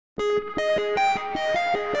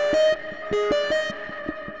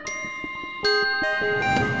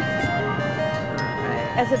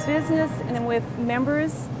As a business and with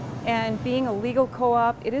members and being a legal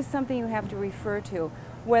co-op, it is something you have to refer to.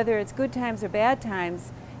 Whether it's good times or bad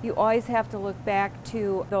times, you always have to look back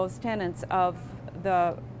to those tenets of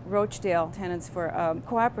the Rochdale tenets for a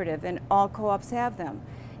cooperative, and all co-ops have them.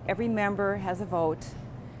 Every member has a vote,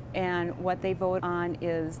 and what they vote on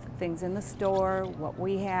is things in the store, what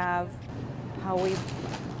we have, how we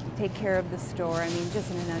take care of the store. I mean,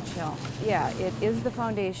 just in a nutshell. Yeah, it is the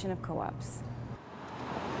foundation of co-ops.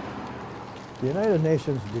 The United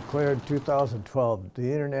Nations declared 2012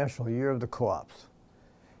 the International Year of the Co-ops.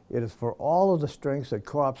 It is for all of the strengths that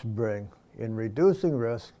co-ops bring in reducing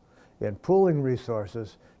risk, in pooling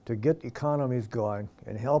resources to get economies going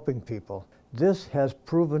and helping people. This has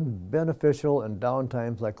proven beneficial in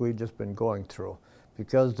downtimes like we've just been going through,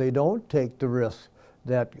 because they don't take the risks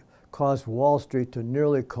that caused Wall Street to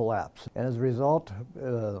nearly collapse. And as a result,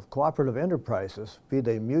 cooperative enterprises, be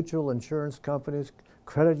they mutual insurance companies,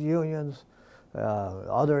 credit unions,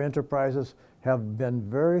 other enterprises, have been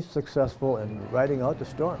very successful in riding out the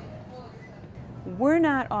storm. We're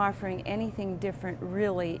not offering anything different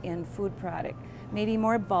really in food product, maybe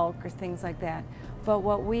more bulk or things like that, but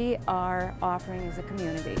what we are offering is a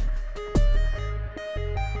community.